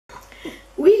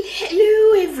Well,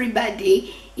 hello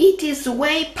everybody. It is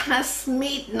way past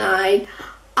midnight.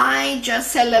 I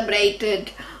just celebrated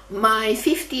my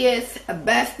 50th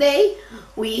birthday.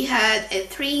 We had a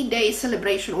 3-day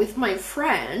celebration with my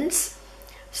friends.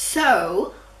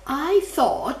 So I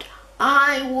thought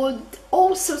I would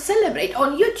also celebrate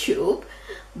on YouTube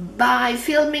by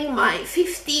filming my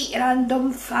 50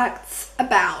 random facts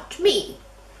about me.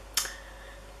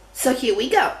 So here we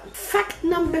go. Fact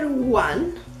number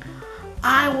 1.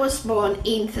 I was born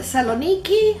in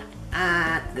Thessaloniki,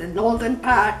 at the northern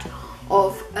part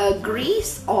of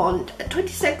Greece, on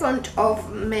 22nd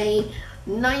of May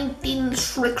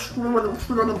 1960.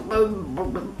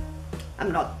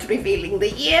 I'm not revealing the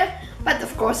year, but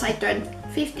of course I turned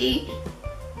 50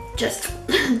 just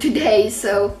today,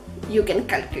 so you can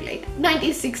calculate.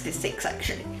 1966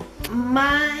 actually.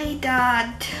 My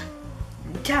dad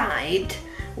died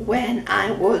when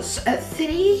I was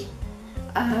 3.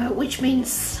 Which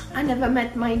means I never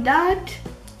met my dad.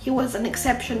 He was an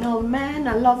exceptional man,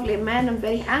 a lovely man, and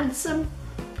very handsome.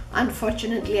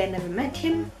 Unfortunately, I never met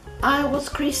him. I was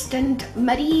christened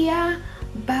Maria,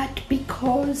 but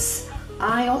because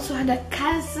I also had a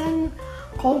cousin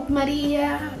called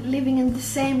Maria living in the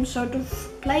same sort of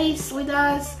place with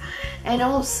us, and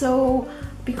also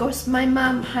because my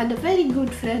mom had a very good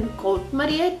friend called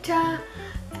Marietta,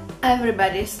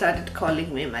 everybody started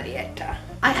calling me Marietta.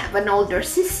 I have an older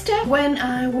sister. When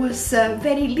I was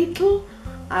very little,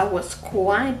 I was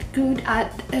quite good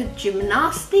at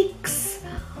gymnastics,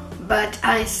 but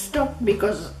I stopped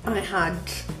because I had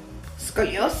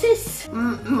scoliosis.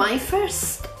 My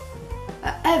first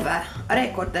ever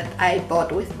record that I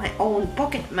bought with my own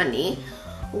pocket money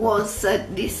was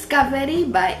Discovery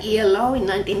by ELO in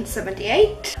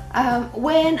 1978.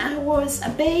 When I was a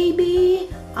baby,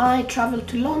 I traveled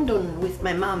to London with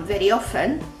my mom very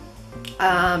often.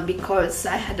 Because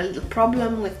I had a little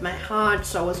problem with my heart,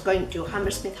 so I was going to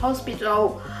Hammersmith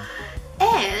Hospital,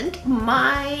 and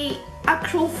my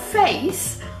actual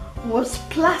face was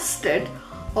plastered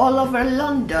all over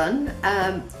London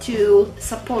to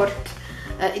support,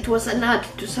 it was an ad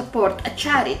to support a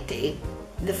charity.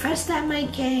 The first time I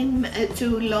came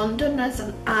to London as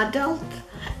an adult,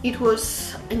 it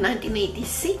was in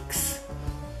 1986.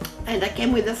 And I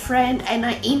came with a friend, and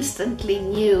I instantly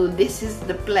knew this is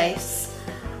the place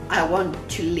I want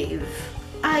to live.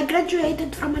 I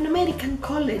graduated from an American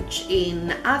college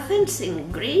in Athens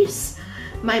in Greece.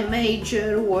 My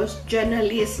major was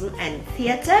journalism and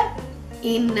theatre.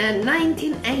 In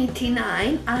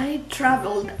 1989 I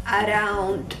traveled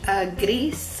around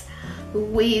Greece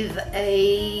with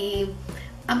an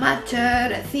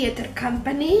amateur theatre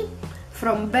company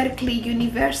from Berkeley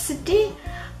University.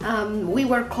 We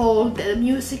were called the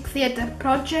Music Theatre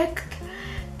Project,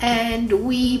 and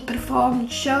we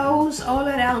performed shows all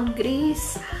around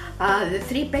Greece, the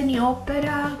Three-Penny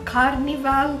Opera,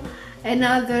 Carnival, and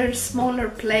other smaller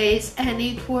plays, and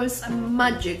it was a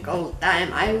magical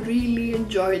time. I really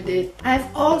enjoyed it. I've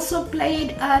also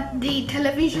played at the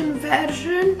television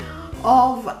version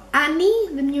of Annie,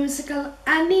 the musical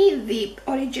Annie, the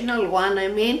original one I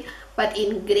mean, but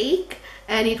in Greek.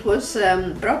 And it was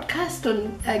broadcast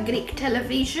on Greek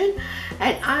television,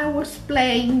 and I was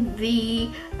playing the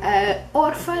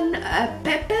orphan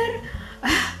Pepper.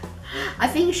 I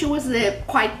think she was the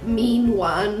quite mean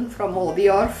one from all the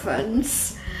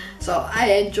orphans, so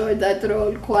I enjoyed that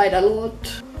role quite a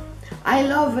lot. I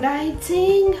love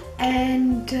writing,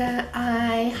 and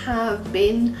I have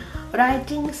been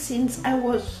writing since I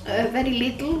was very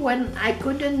little. When I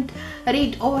couldn't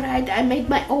read or write, I made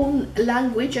my own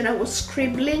language and I was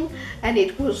scribbling, and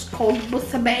it was called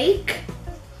Buthabaik.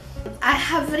 I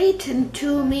have written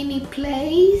 2 mini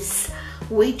plays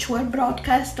which were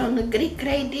broadcast on Greek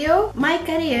radio. My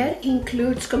career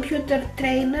includes computer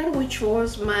trainer, which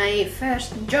was my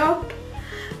first job,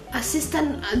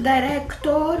 assistant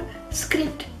director,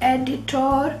 script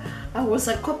editor. I was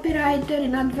a copywriter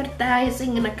in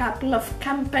advertising in a couple of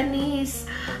companies.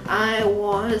 I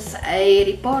was a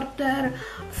reporter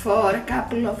for a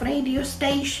couple of radio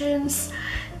stations,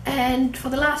 and for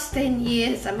the last 10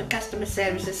 years I'm a customer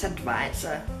services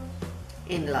advisor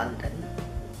in London.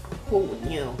 Who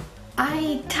knew?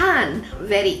 I tan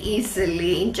very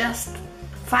easily. In just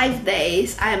 5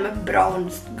 days I'm a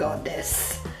bronzed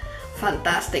goddess.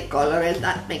 Fantastic color, and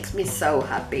that makes me so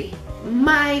happy.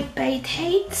 My pet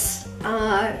hates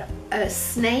are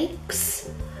snakes,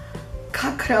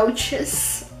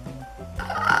 cockroaches,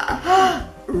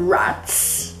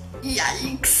 rats,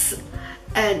 yikes,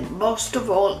 and most of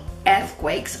all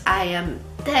earthquakes. I am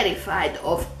terrified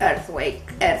of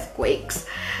earthquakes,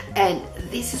 and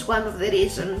this is one of the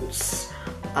reasons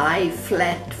I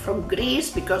fled from Greece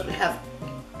because we have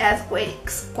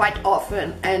earthquakes quite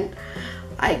often and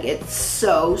I get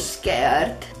so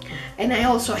scared. And I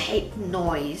also hate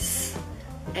noise,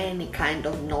 any kind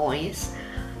of noise.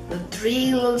 The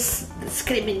drills, the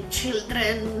screaming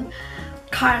children,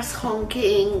 cars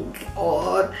honking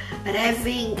or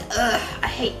revving. I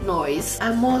hate noise.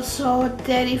 I'm also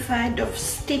terrified of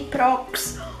steep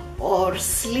rocks or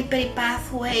slippery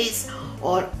pathways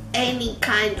or any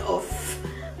kind of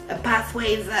a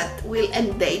pathway that will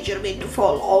endanger me to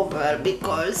fall over,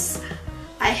 because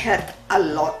I hurt a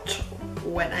lot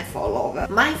when I fall over.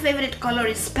 My favorite color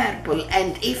is purple,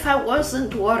 and if I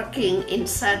wasn't working in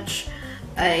such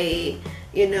a,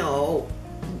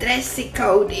 dressy,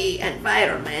 cozy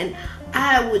environment,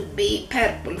 I would be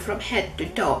purple from head to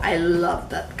toe. I love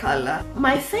that color.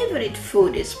 My favorite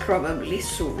food is probably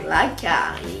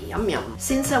souvlaki. Yum yum.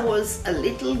 Since I was a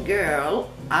little girl,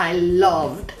 I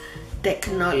loved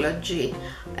technology.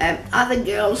 Other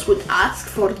girls would ask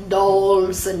for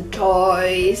dolls and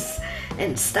toys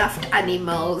and stuffed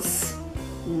animals.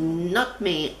 Not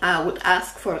me. I would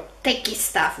ask for techie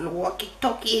stuff,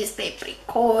 walkie-talkies, tape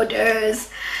recorders,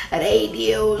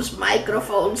 radios,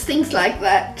 microphones, things like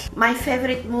that. My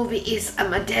favorite movie is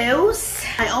Amadeus.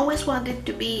 I always wanted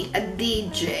to be a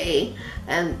DJ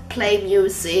and play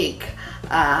music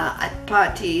at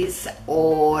parties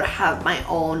or have my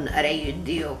own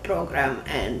radio program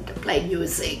and play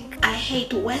music. I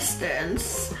hate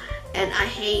westerns and I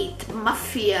hate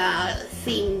mafia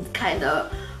themed kind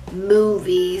of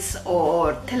movies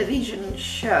or television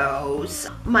shows.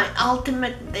 My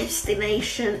ultimate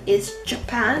destination is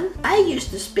Japan. I used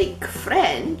to speak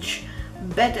French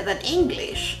better than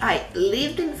English. I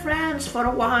lived in France for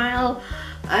a while,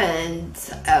 and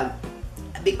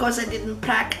because I didn't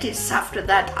practice after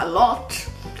that a lot,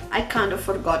 I kind of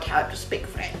forgot how to speak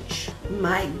French.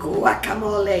 My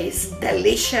guacamole is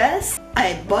delicious.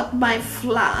 I bought my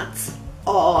flats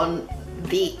on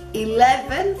the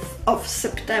 11th of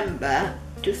September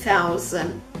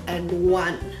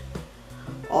 2001.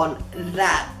 On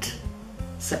that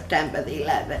September the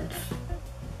 11th,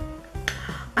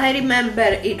 I remember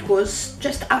it was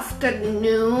just after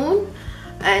noon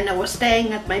and I was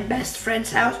staying at my best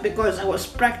friend's house because I was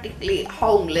practically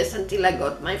homeless until I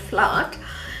got my flat.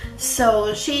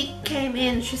 So she came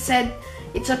in, she said,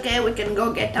 "It's okay, we can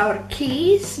go get our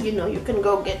keys, you can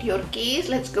go get your keys,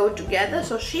 let's go together."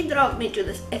 So she drove me to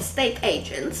the estate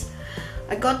agents.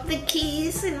 I got the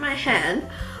keys in my hand.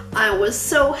 I was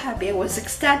so happy, I was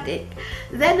ecstatic.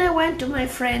 Then I went to my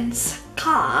friend's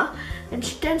car and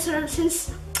she turns around and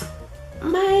says,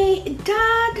 "My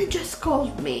dad just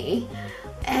called me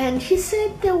and he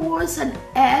said there was an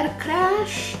air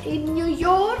crash in New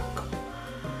York."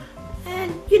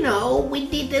 And we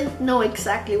didn't know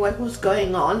exactly what was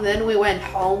going on. Then we went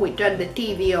home, we turned the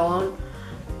TV on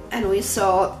and we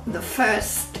saw the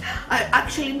first,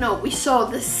 we saw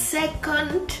the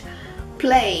second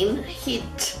plane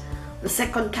hit the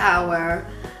second tower,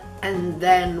 and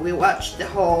then we watched the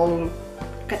whole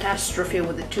catastrophe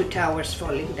with the two towers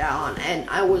falling down, and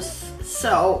I was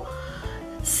so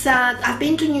sad. I've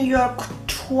been to New York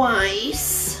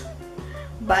twice,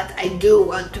 but I do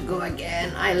want to go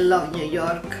again. I love New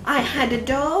York. I had a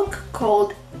dog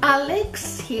called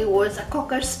Alex. He was a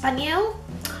Cocker Spaniel.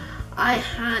 I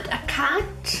had a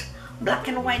cat, black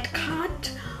and white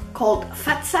cat called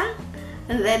Fatsa,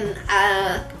 and then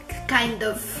a kind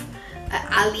of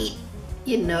Ali,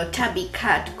 tabby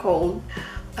cat called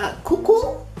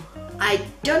Cuckoo. I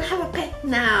don't have a pet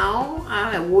now.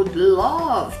 I would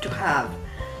love to have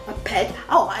a pet.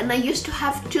 Oh, and I used to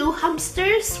have two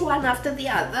hamsters, one after the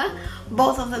other,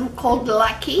 both of them called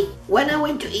Lucky. When I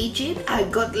went to Egypt, I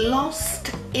got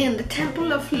lost in the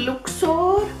temple of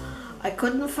Luxor. I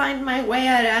couldn't find my way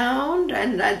around,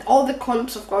 and all the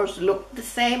columns of course looked the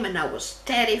same, and I was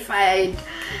terrified,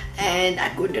 and I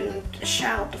couldn't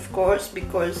shout of course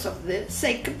because of the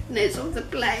sacredness of the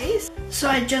place. So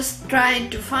I just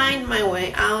tried to find my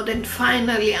way out, and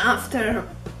finally after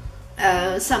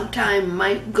some time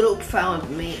my group found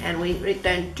me and we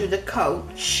returned to the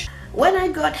coach. When I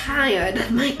got hired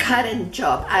at my current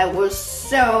job, I was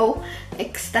so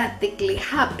ecstatically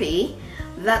happy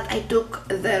that I took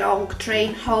the wrong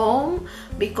train home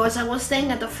because I was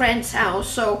staying at a friend's house,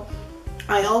 so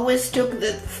I always took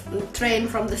the train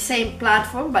from the same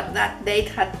platform, but that day it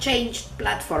had changed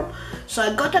platform. So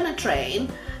I got on a train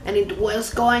and it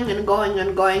was going and going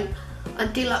and going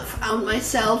until I found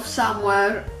myself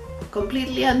somewhere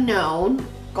completely unknown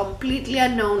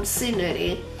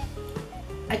scenery.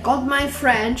 I called my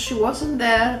friend, she wasn't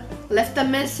there, left a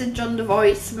message on the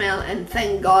voicemail, and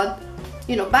thank God,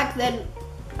 back then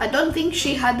I don't think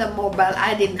she had a mobile.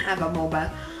 I didn't have a mobile.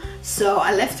 So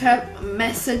I left her a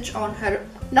message on her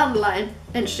landline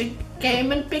and she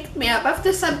came and picked me up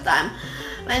after some time.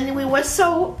 And we were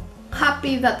so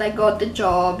happy that I got the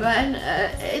job, and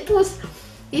it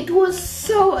was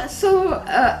so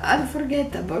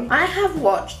unforgettable. I have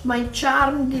watched my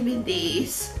Charm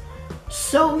DVDs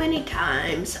so many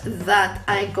times that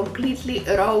I completely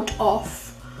wrote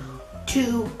off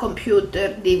 2 computer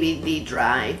DVD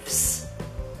drives.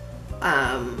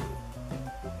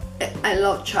 I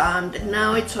love Charmed, and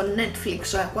now it's on Netflix,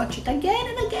 so I watch it again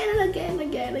and again and again and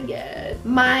again and again.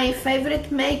 My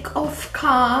favorite make-off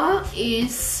car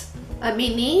is a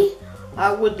Mini.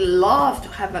 I would love to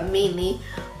have a Mini,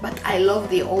 but I love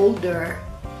the older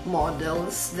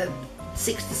models, the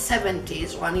 60s,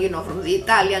 70s one, you know, from the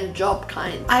Italian job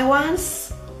kind. I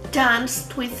once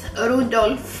danced with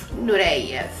Rudolf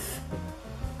Nureyev.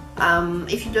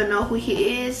 If you don't know who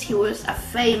he is, he was a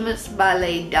famous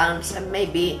ballet dancer,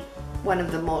 maybe one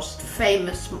of the most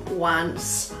famous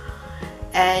ones.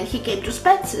 And he came to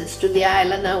Spencer's, to the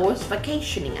island I was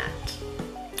vacationing at.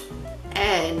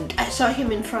 And I saw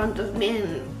him in front of me,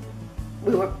 and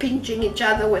we were pinching each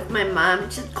other with my mom.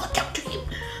 She said, "Go talk to him,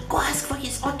 go ask for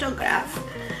his autograph."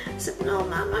 I said, "No,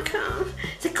 Mom, I can't."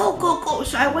 She said, "Go, go, go."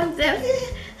 So I went there.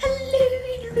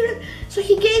 Hello. So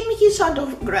he gave me his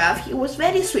autograph. He was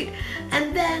very sweet.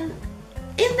 And then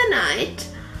in the night,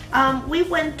 we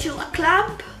went to a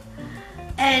club,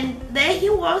 and there he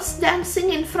was dancing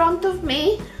in front of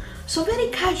me. So very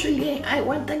casually I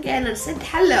went again and said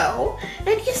hello,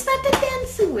 and he started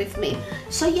dancing with me.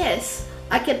 So yes,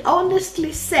 I can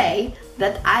honestly say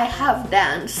that I have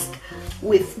danced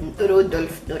with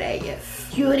Rudolf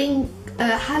Nureyev. During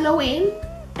Halloween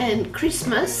and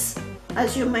Christmas,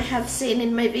 as you may have seen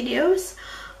in my videos,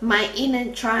 my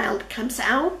inner child comes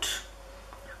out.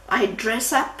 I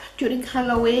dress up during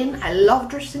Halloween. I love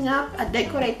dressing up. I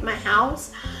decorate my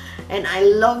house, and I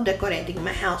love decorating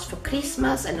my house for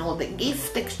Christmas and all the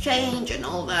gift exchange and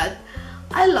all that.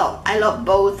 I love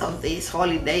both of these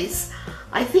holidays.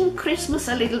 I think Christmas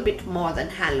a little bit more than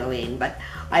Halloween, but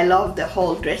I love the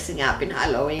whole dressing up in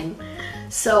Halloween.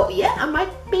 So yeah, I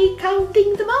might be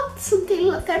counting the months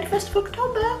until 31st of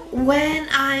October. When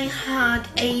I had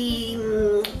a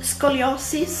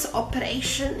scoliosis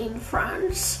operation in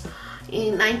France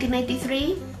in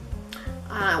 1983,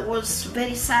 I was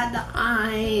very sad.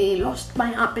 I lost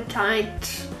my appetite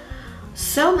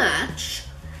so much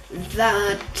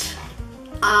that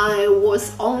I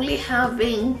was only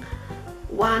having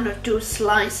 1 or 2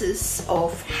 slices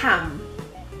of ham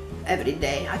every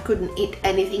day. I couldn't eat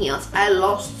anything else. I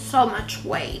lost so much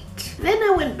weight. Then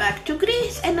I went back to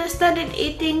Greece and I started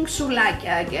eating souvlaki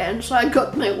again, so I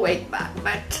got my weight back.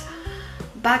 But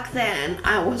back then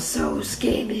I was so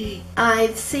skinny.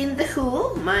 I've seen The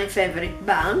Who, my favorite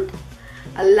band,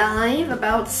 live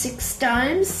about 6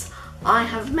 times. I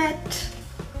have met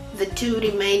the 2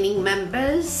 remaining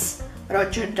members,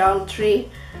 Roger Daltrey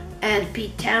and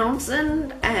Pete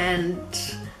Townsend, and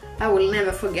I will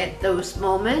never forget those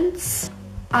moments.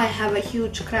 I have a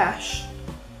huge crush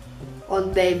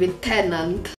on David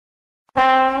Tennant.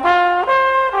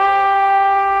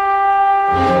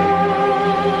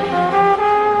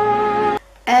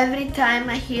 Every time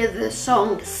I hear the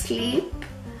song Sleep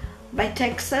by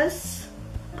Texas,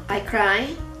 I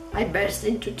cry, I burst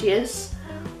into tears.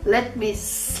 Let me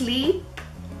sleep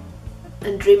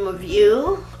and dream of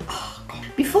you. Oh,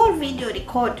 before video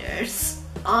recorders,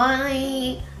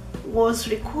 I was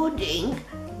recording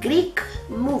Greek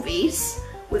movies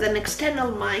with an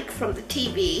external mic from the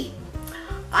TV.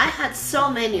 I had so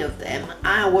many of them.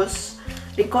 I was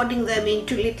recording them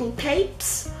into little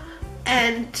tapes,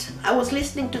 and I was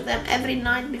listening to them every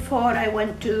night before I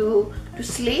went to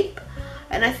sleep.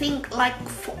 And I think, like,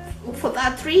 for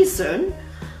that reason,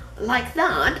 like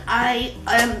that, I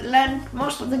learned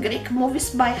most of the Greek movies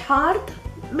by heart,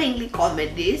 mainly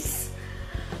comedies.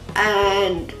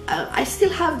 And I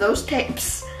still have those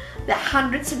tapes. There are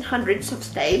hundreds and hundreds of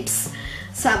tapes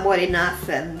somewhere in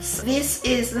Athens. This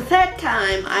is the 3rd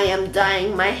time I am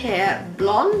dyeing my hair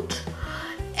blonde,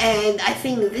 and I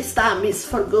think this time is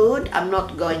for good. I'm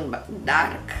not going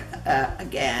dark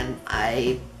again.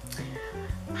 I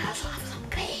also have some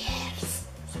grey hairs.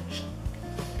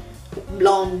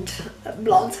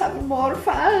 Blondes have more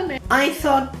fun. I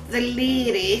thought the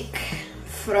lyric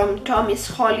from Tommy's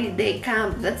Holiday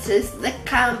Camp that says "the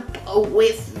camp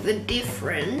with the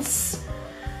difference"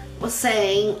 was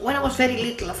saying, when I was very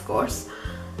little, of course,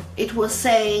 it was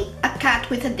saying a cat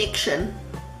with addiction,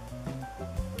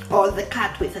 or the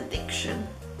cat with addiction.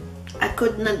 I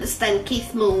couldn't understand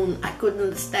Keith Moon. I couldn't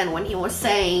understand when he was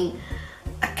saying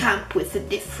a camp with a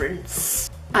difference.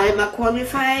 I'm a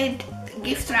qualified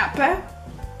gift wrapper.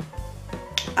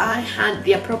 I had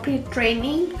the appropriate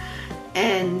training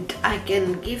and I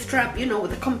can gift wrap, you know,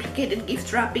 with the complicated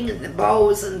gift wrapping and the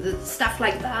bows and the stuff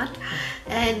like that.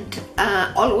 And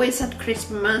always at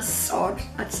Christmas or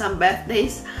at some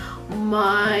birthdays,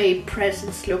 my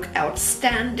presents look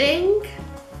outstanding.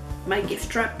 My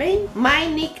gift wrapping. My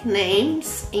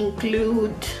nicknames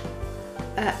include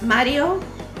Mario.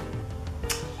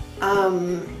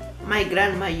 My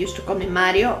grandma used to call me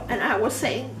Mario, and I was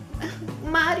saying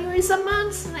Mario is a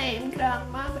man's name,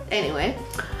 Grandma. But anyway,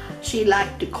 she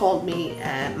liked to call me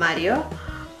Mario.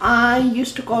 I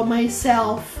used to call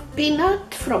myself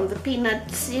Peanut from the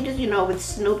Peanut series, you know, with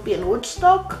Snoopy and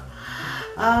Woodstock.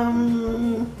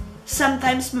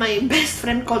 Sometimes my best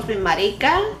friend calls me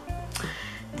Marika.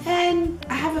 And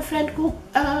I have a friend who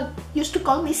used to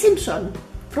call me Simpson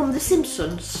from The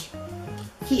Simpsons.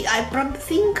 I probably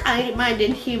think I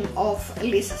reminded him of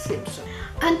Lisa Simpson.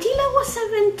 Until I was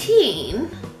 17,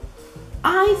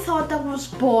 I thought I was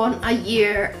born a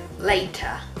year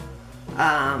later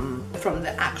from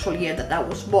the actual year that I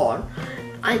was born,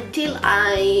 until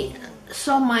I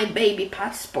saw my baby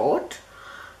passport,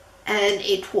 and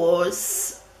it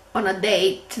was on a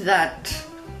date that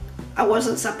I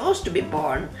wasn't supposed to be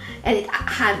born, and it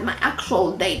had my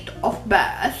actual date of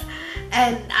birth.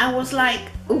 And I was like,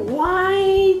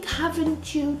 why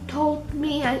haven't you told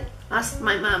me? I asked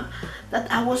my mom that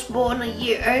I was born a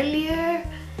year earlier,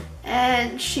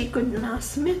 and she couldn't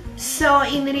ask me. So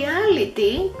in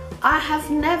reality, I have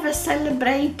never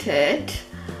celebrated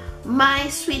my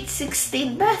sweet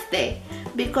 16th birthday,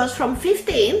 because from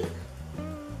 15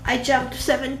 I jumped to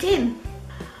 17.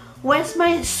 Where's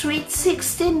my sweet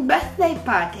 16th birthday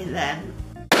party then?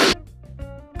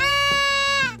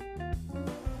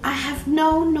 I have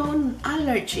no known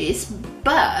allergies,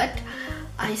 but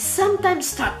I sometimes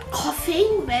start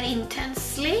coughing very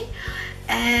intensely,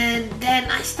 and then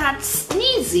I start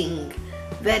sneezing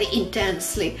very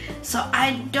intensely. So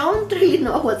I don't really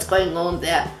know what's going on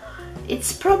there.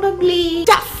 It's probably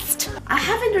dust. I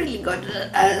haven't really got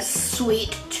a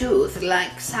sweet tooth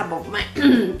like some of my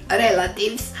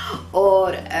relatives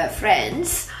or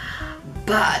friends,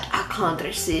 but I can't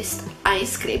resist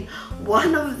ice cream.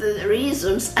 One of the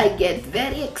reasons I get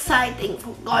very excited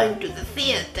for going to the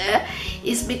theater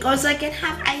is because I can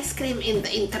have ice cream in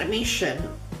the intermission.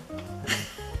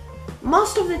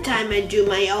 Most of the time I do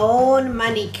my own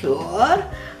manicure,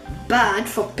 but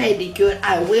for pedicure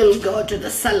I will go to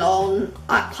the salon.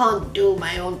 I can't do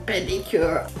my own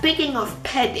pedicure. Speaking of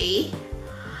pedi,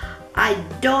 I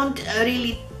don't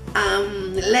really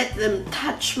let them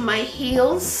touch my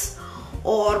heels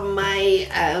or my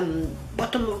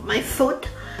bottom of my foot,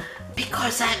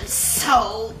 because I'm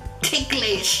so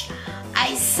ticklish.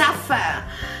 I suffer.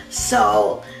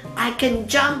 So I can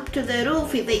jump to the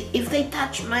roof if they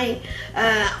touch my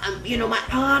you know, my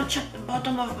arch at the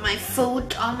bottom of my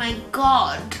foot. Oh my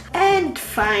god. And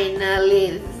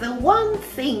finally, the one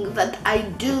thing that I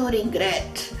do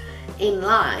regret in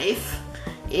life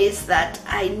is that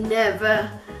I never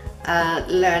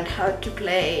learned how to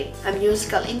play a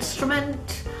musical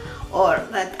instrument, or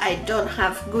that I don't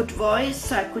have good voice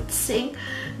so I could sing,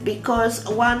 because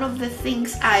one of the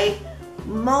things I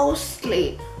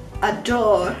mostly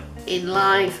adore in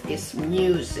life is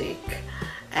music,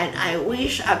 and I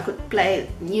wish I could play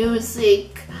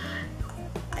music.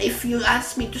 If you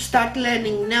ask me to start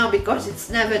learning now, because it's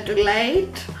never too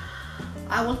late,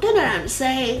 I will turn around and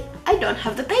say I don't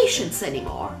have the patience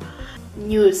anymore.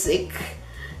 Music,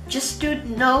 just to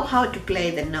know how to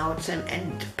play the notes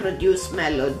and produce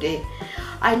melody.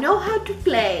 I know how to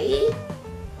play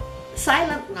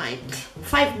Silent Night,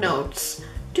 5 notes.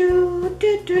 Do,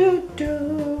 do, do,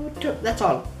 do, do. That's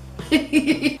all.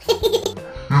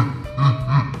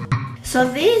 So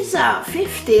these are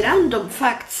 50 random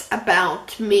facts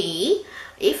about me.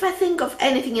 If I think of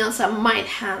anything else, I might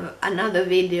have another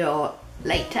video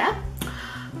later,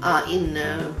 in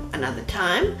another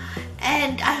time.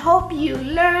 And I hope you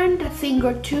learned a thing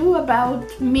or two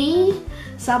about me,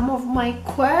 some of my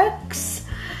quirks,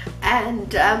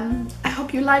 and I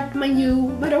hope you liked my new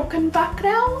Moroccan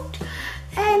background,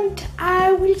 and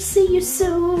I will see you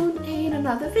soon in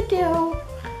another video.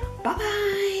 Bye bye.